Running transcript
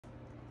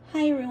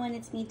Hi everyone,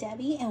 it's me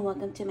Debbie and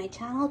welcome to my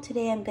channel.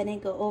 Today I'm going to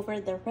go over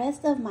the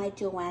rest of my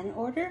Joann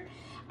order.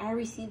 I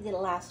received it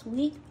last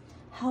week.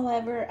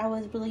 However, I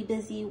was really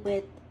busy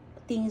with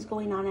things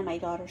going on at my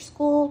daughter's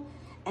school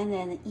and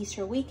then the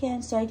Easter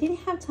weekend, so I didn't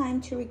have time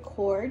to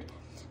record.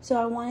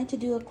 So I wanted to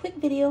do a quick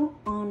video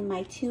on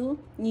my two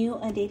new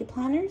Undated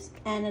planners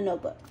and a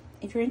notebook.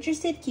 If you're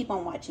interested, keep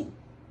on watching.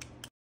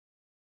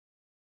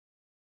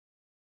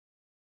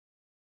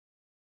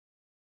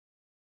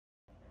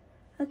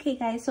 Okay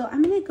guys, so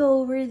I'm going to go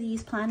over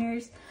these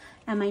planners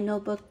and my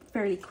notebook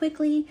fairly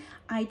quickly.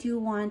 I do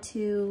want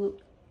to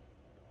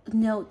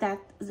note that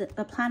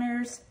the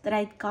planners that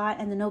I got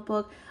and the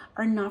notebook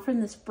are not from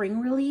the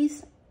spring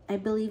release. I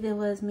believe it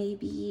was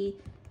maybe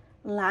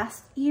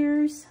last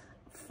year's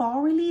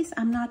fall release.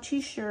 I'm not too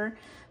sure,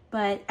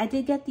 but I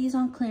did get these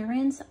on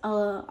clearance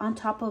on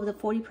top of the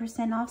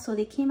 40% off, so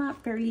they came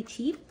out fairly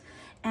cheap.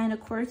 And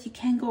of course, you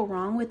can't go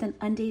wrong with an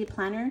Undated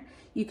planner.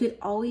 You could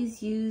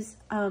always use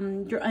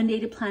your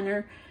Undated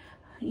planner,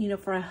 you know,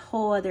 for a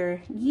whole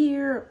other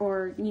year,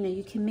 or, you know,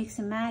 you can mix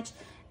and match,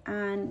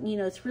 and, you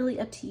know, it's really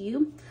up to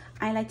you.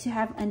 I like to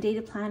have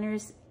Undated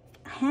planners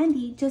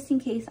handy just in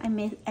case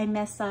I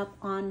mess up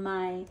on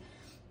my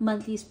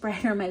monthly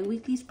spread or my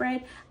weekly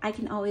spread. I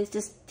can always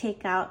just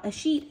take out a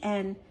sheet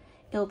and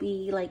it'll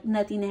be like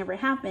nothing ever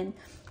happened.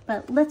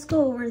 But let's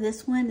go over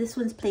this one. This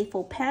one's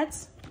Playful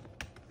Pets.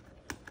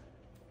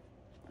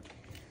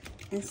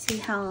 And see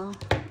how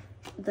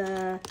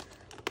the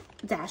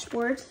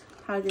dashboard,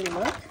 how they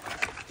look.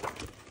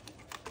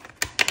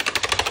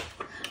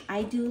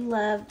 I do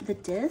love the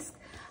disc.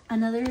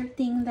 Another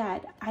thing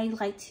that I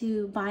like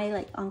to buy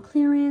like on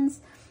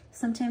clearance,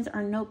 sometimes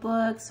our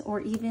notebooks, or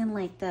even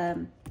like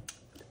some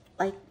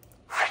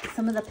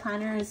of the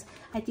planners.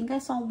 I think I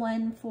saw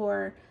one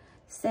for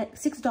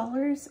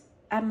 $6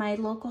 at my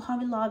local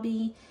Hobby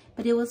Lobby,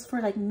 but it was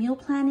for like meal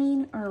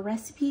planning or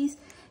recipes.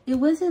 It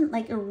wasn't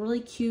like a really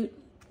cute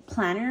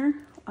planner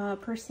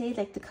per se.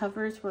 Like the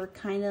covers were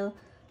kind of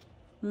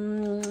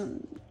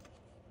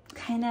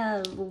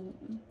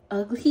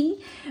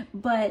ugly,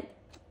 but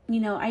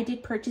you know, I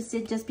did purchase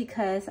it just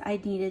because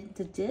I needed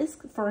the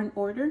disc for an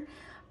order.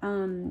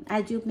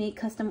 I do make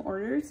custom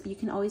orders. You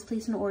can always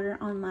place an order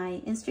on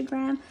my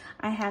Instagram.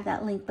 I have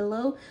that link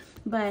below.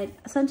 But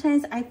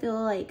sometimes I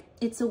feel like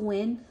it's a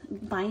win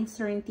buying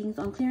certain things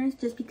on clearance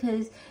just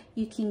because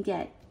you can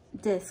get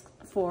discs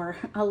for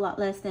a lot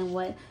less than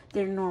what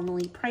they're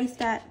normally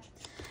priced at.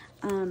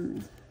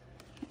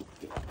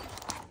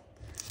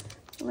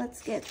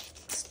 Let's get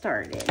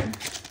started.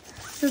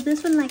 So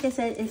this one, like I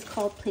said, is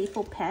called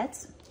Playful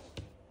Pets.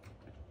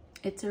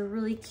 It's a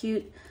really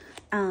cute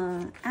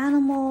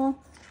animal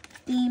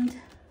themed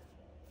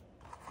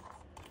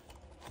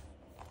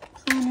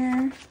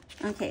planner.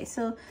 Okay,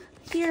 so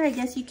here I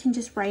guess you can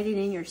just write it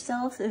in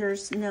yourself.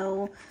 There's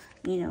no,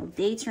 you know,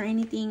 dates or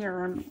anything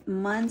or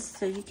months,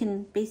 so you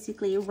can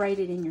basically write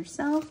it in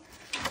yourself.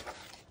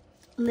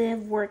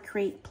 Live, work,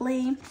 create,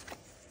 play.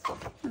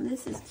 And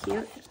this is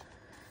cute.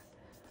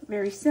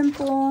 Very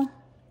simple.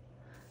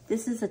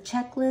 This is a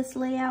checklist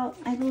layout,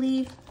 I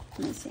believe.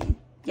 Let me see.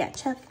 Yeah,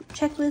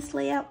 checklist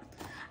layout.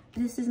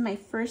 This is my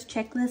first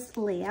checklist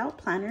layout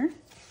planner.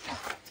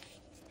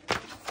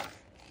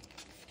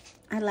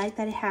 I like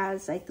that it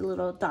has like the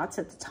little dots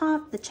at the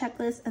top, the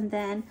checklist, and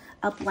then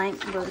a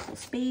blank vertical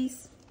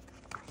space.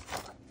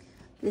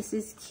 This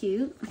is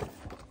cute.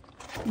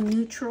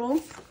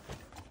 Neutral.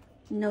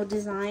 No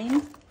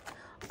design.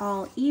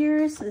 All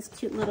ears. This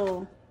cute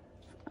little,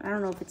 I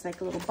don't know if it's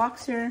like a little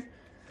boxer,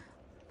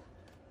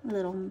 a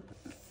little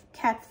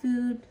cat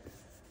food,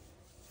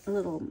 a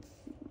little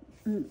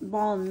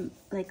ball,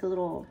 like a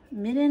little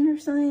mitten or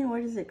something.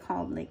 What is it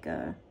called? Like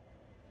a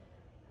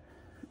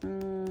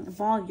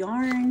ball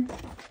yarn.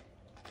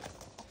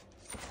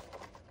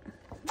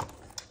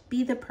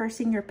 Be the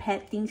person your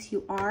pet thinks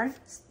you are.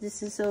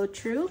 This is so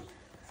true.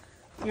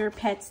 Your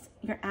pets,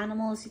 your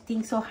animals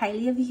think so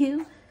highly of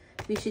you.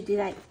 We should do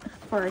that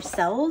for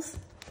ourselves.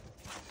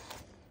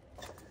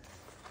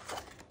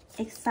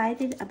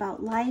 Excited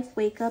about life.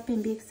 Wake up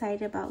and be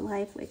excited about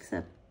life.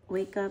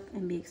 Wake up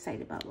and be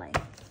excited about life.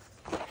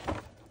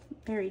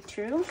 Very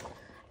true.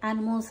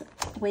 Animals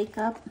wake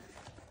up.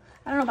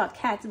 I don't know about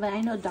cats, but I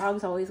know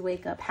dogs always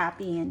wake up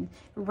happy and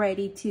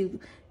ready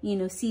to, you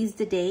know, seize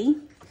the day.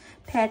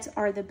 Pets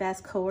are the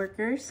best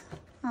coworkers.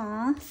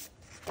 Aw,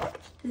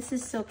 this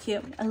is so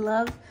cute. I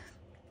love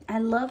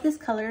this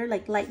color,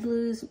 like light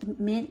blues,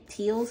 mint,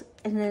 teals,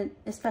 and then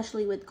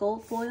especially with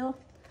gold foil.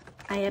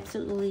 I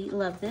absolutely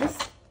love this.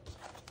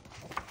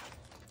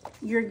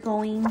 You're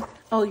doing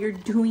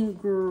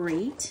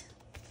great.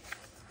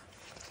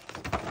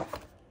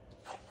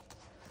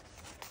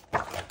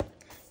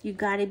 You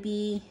gotta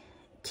be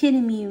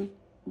kidding me,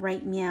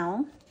 right,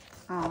 meow.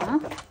 Aw.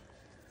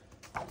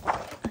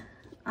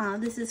 Aw,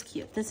 this is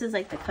cute. This is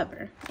like the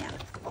cover, yeah.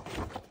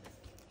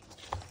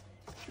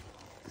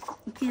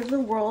 Give the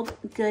world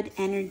good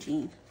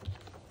energy.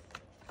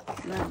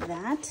 Love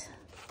that.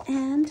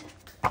 And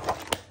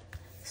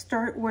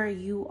start where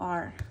you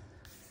are.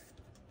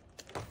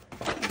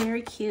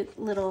 very cute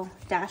little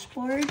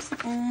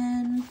dashboards,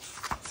 and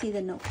see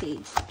the note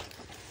page.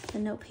 The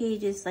note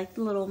page is like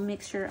a little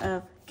mixture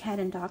of cat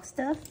and dog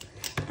stuff,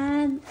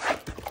 and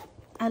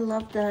I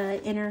love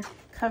the inner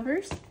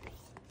covers.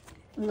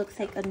 It looks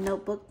like a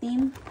notebook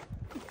theme.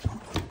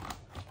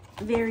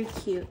 Very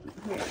cute,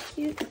 very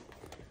cute.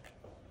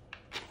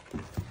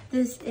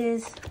 This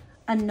is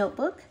a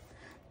notebook.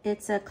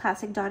 It's a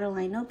classic dotted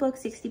line notebook,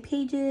 60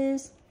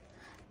 pages.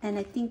 And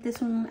I think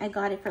this one, I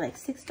got it for like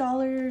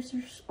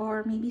 $6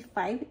 or maybe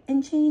 $5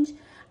 and change.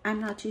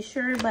 I'm not too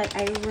sure, but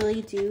I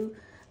really do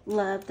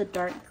love the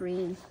dark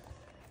green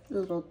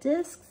little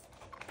discs.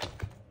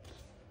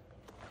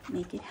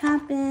 Make it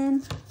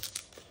happen.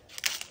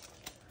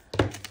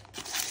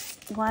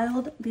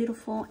 Wild,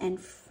 beautiful, and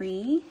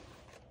free.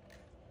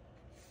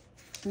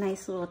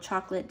 Nice little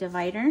chocolate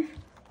divider.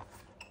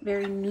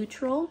 Very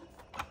neutral.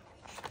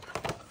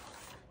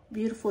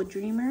 Beautiful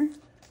dreamer.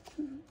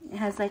 It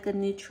has like a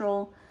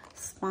neutral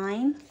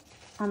spine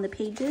on the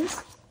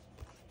pages.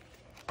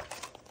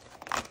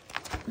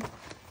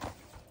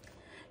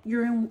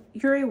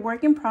 You're a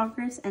work in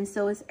progress, and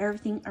so is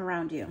everything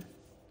around you.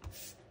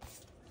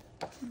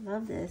 I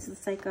love this.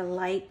 It's like a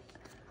light,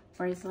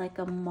 or it's like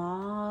a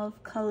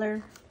mauve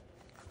color,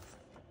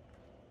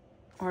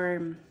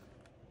 or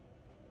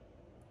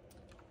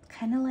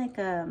kind of like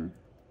a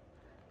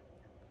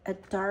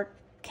dark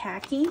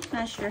khaki.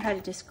 Not sure how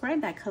to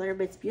describe that color,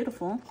 but it's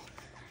beautiful.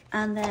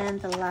 And then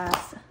the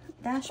last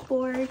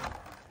dashboard.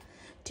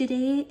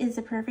 Today is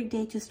the perfect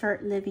day to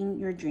start living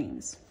your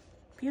dreams.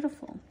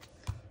 Beautiful.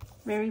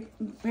 Very,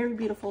 very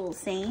beautiful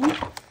saying.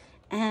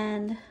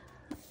 And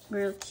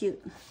real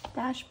cute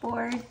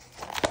dashboard.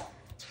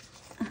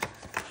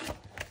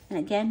 And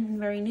again,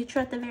 very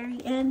neutral at the very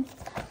end.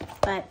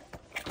 But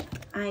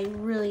I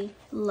really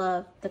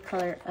love the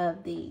color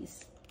of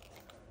these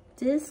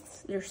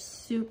discs. They're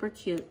super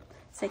cute.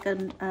 It's like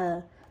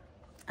a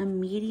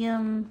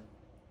medium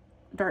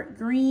dark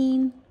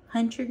green,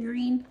 hunter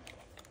green.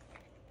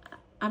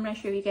 I'm not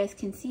sure if you guys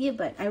can see it,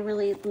 but I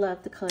really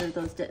love the color of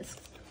those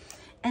discs.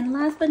 And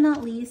last but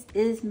not least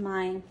is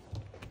my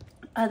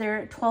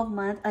other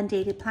 12-month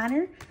Undated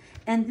planner.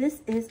 And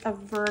this is a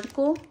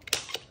vertical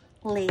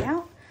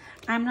layout.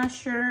 I'm not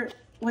sure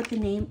what the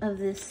name of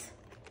this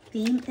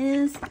theme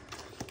is.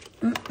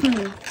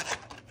 Yeah,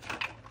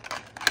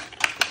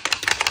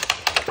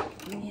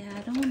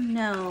 I don't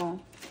know.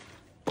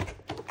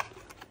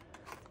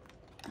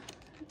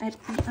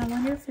 I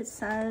wonder if it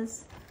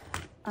says,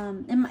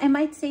 it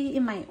might say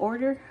in my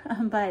order,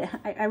 but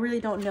I really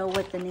don't know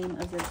what the name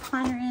of this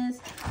planner is.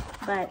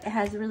 But it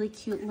has really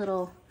cute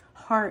little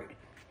heart,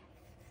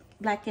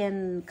 black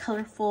and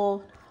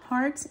colorful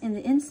hearts in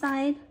the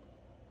inside.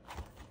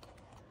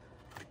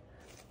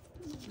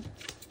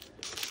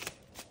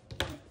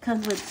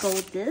 Comes with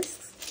gold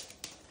discs.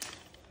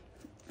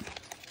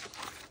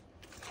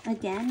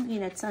 Again, you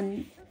know, it's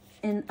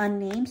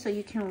unnamed, so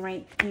you can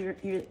write your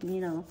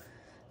you know,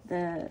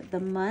 the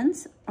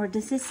months. Or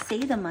does this say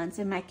the months?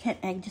 And I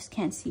just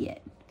can't see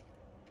it.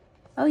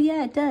 Oh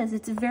yeah, it does.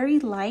 It's very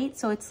light,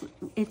 so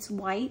it's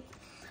white.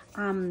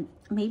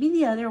 Maybe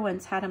the other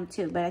ones had them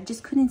too, but I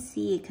just couldn't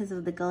see it because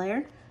of the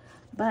glare.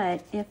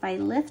 But if I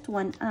lift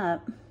one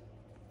up,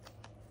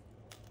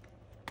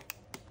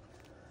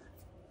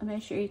 I'm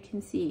not sure you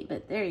can see,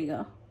 but there you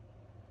go.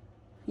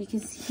 You can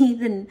see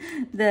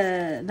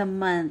the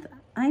month.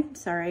 I'm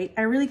sorry,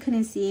 I really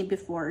couldn't see it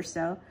before,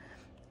 so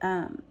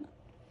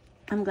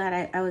I'm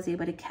glad I was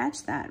able to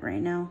catch that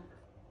right now.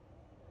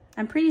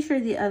 I'm pretty sure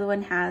the other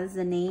one has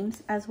the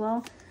names as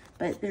well,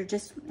 but they're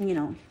just, you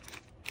know,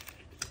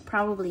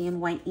 probably in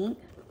white ink.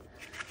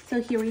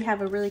 So here we have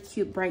a really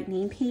cute bright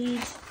name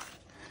page.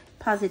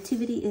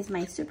 Positivity is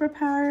my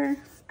superpower.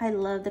 I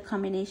love the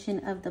combination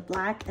of the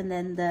black and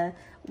then the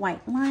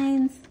white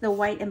lines, the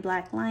white and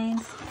black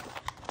lines.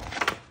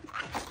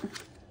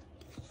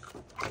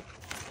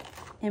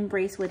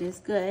 Embrace what is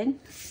good.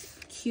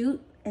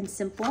 Cute and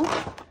simple.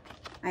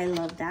 I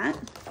love that.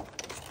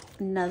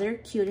 Another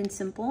cute and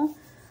simple.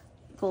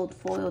 Gold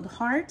foiled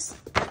hearts.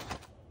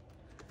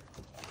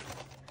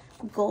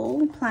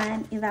 Goal,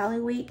 plan,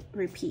 evaluate,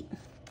 repeat.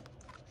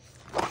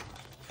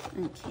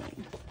 Okay.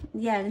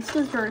 Yeah, this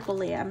was vertical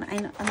layout.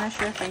 I'm not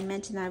sure if I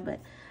mentioned that, but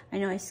I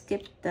know I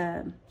skipped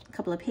a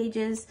couple of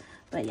pages.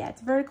 But yeah,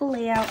 it's vertical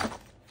layout.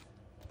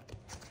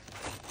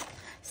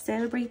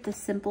 Celebrate the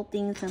simple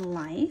things in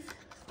life.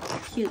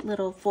 Cute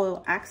little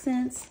foil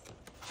accents.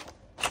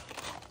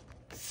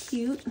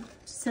 Cute,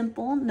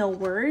 simple, no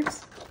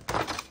words.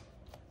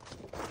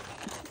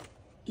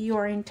 You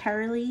are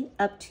entirely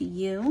up to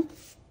you.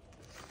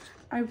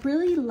 I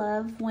really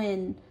love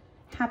when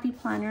Happy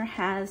Planner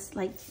has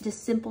like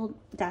just simple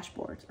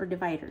dashboards or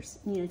dividers.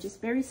 You know,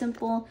 just very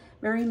simple,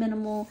 very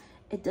minimal.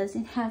 It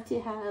doesn't have to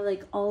have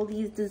like all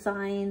these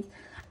designs.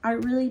 I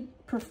really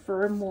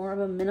prefer more of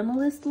a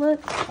minimalist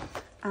look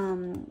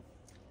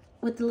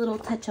with a little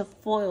touch of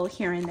foil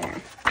here and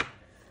there.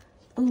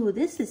 Ooh,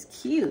 this is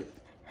cute.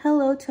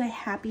 Hello to a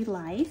happy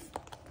life.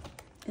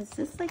 Is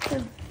this like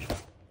a,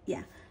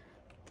 yeah.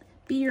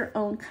 Be your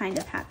own kind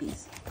of happy.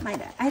 My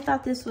bad. I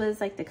thought this was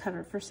like the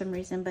cover for some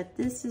reason, but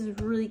this is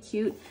really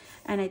cute.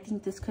 And I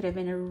think this could have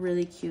been a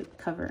really cute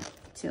cover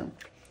too.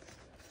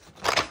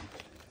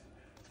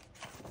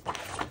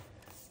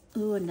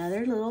 Ooh,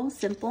 another little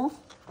simple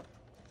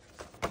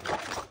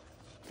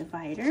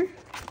divider.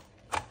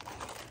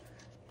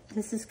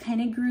 This is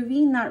kind of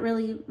groovy, not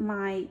really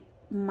my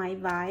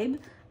vibe.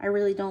 I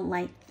really don't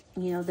like,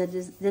 you know,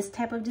 this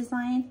type of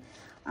design.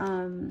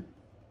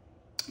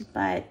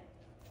 But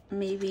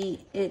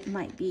maybe it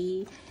might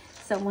be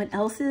someone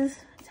else's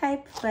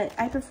type, but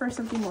I prefer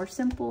something more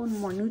simple and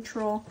more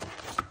neutral.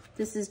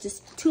 This is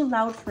just too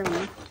loud for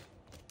me.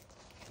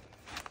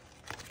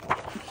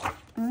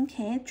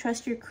 Okay,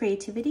 trust your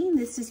creativity.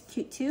 This is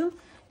cute too.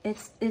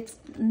 It's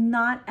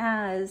not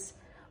as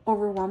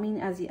overwhelming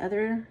as the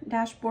other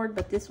dashboard,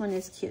 but this one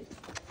is cute.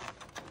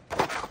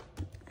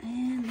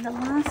 And the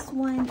last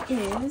one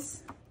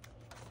is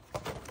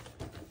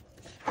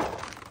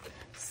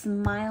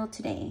Smile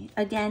Today.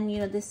 Again, you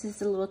know, this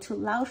is a little too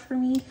loud for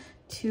me,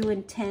 too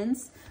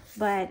intense,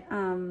 but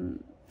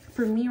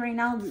for me right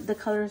now, the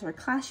colors are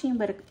clashing,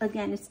 but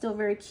again, it's still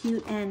very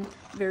cute and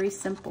very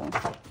simple.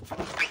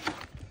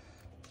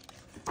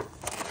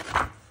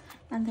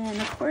 And then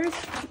of course,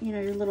 you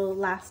know, your little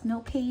last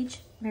note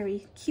page,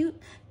 very cute.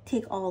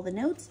 Take all the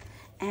notes.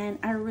 And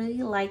I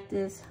really like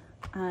this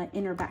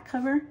inner back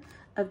cover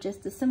of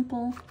just a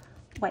simple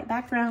white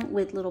background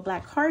with little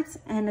black hearts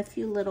and a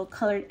few little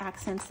colored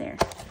accents there.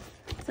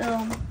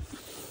 So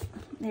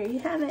there you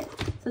have it.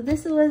 So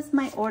this was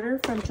my order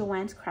from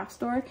Joann's craft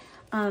store.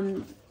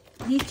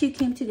 These two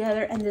came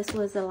together and this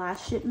was the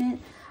last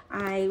shipment.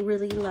 I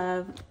really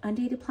love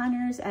Undated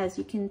planners. As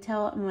you can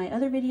tell in my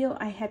other video,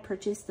 I had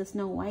purchased the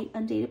Snow White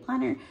Undated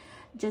planner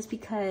just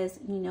because,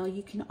 you know,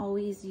 you can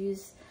always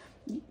use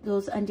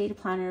those Undated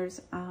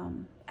planners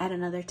at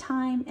another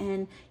time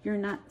and you're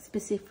not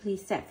specifically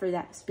set for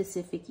that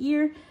specific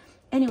year.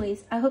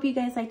 Anyways, I hope you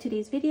guys liked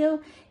today's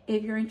video.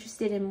 If you're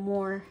interested in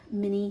more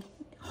mini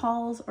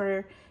hauls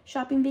or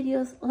shopping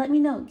videos, let me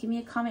know. Give me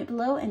a comment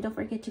below and don't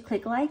forget to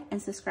click like and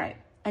subscribe.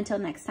 Until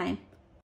next time.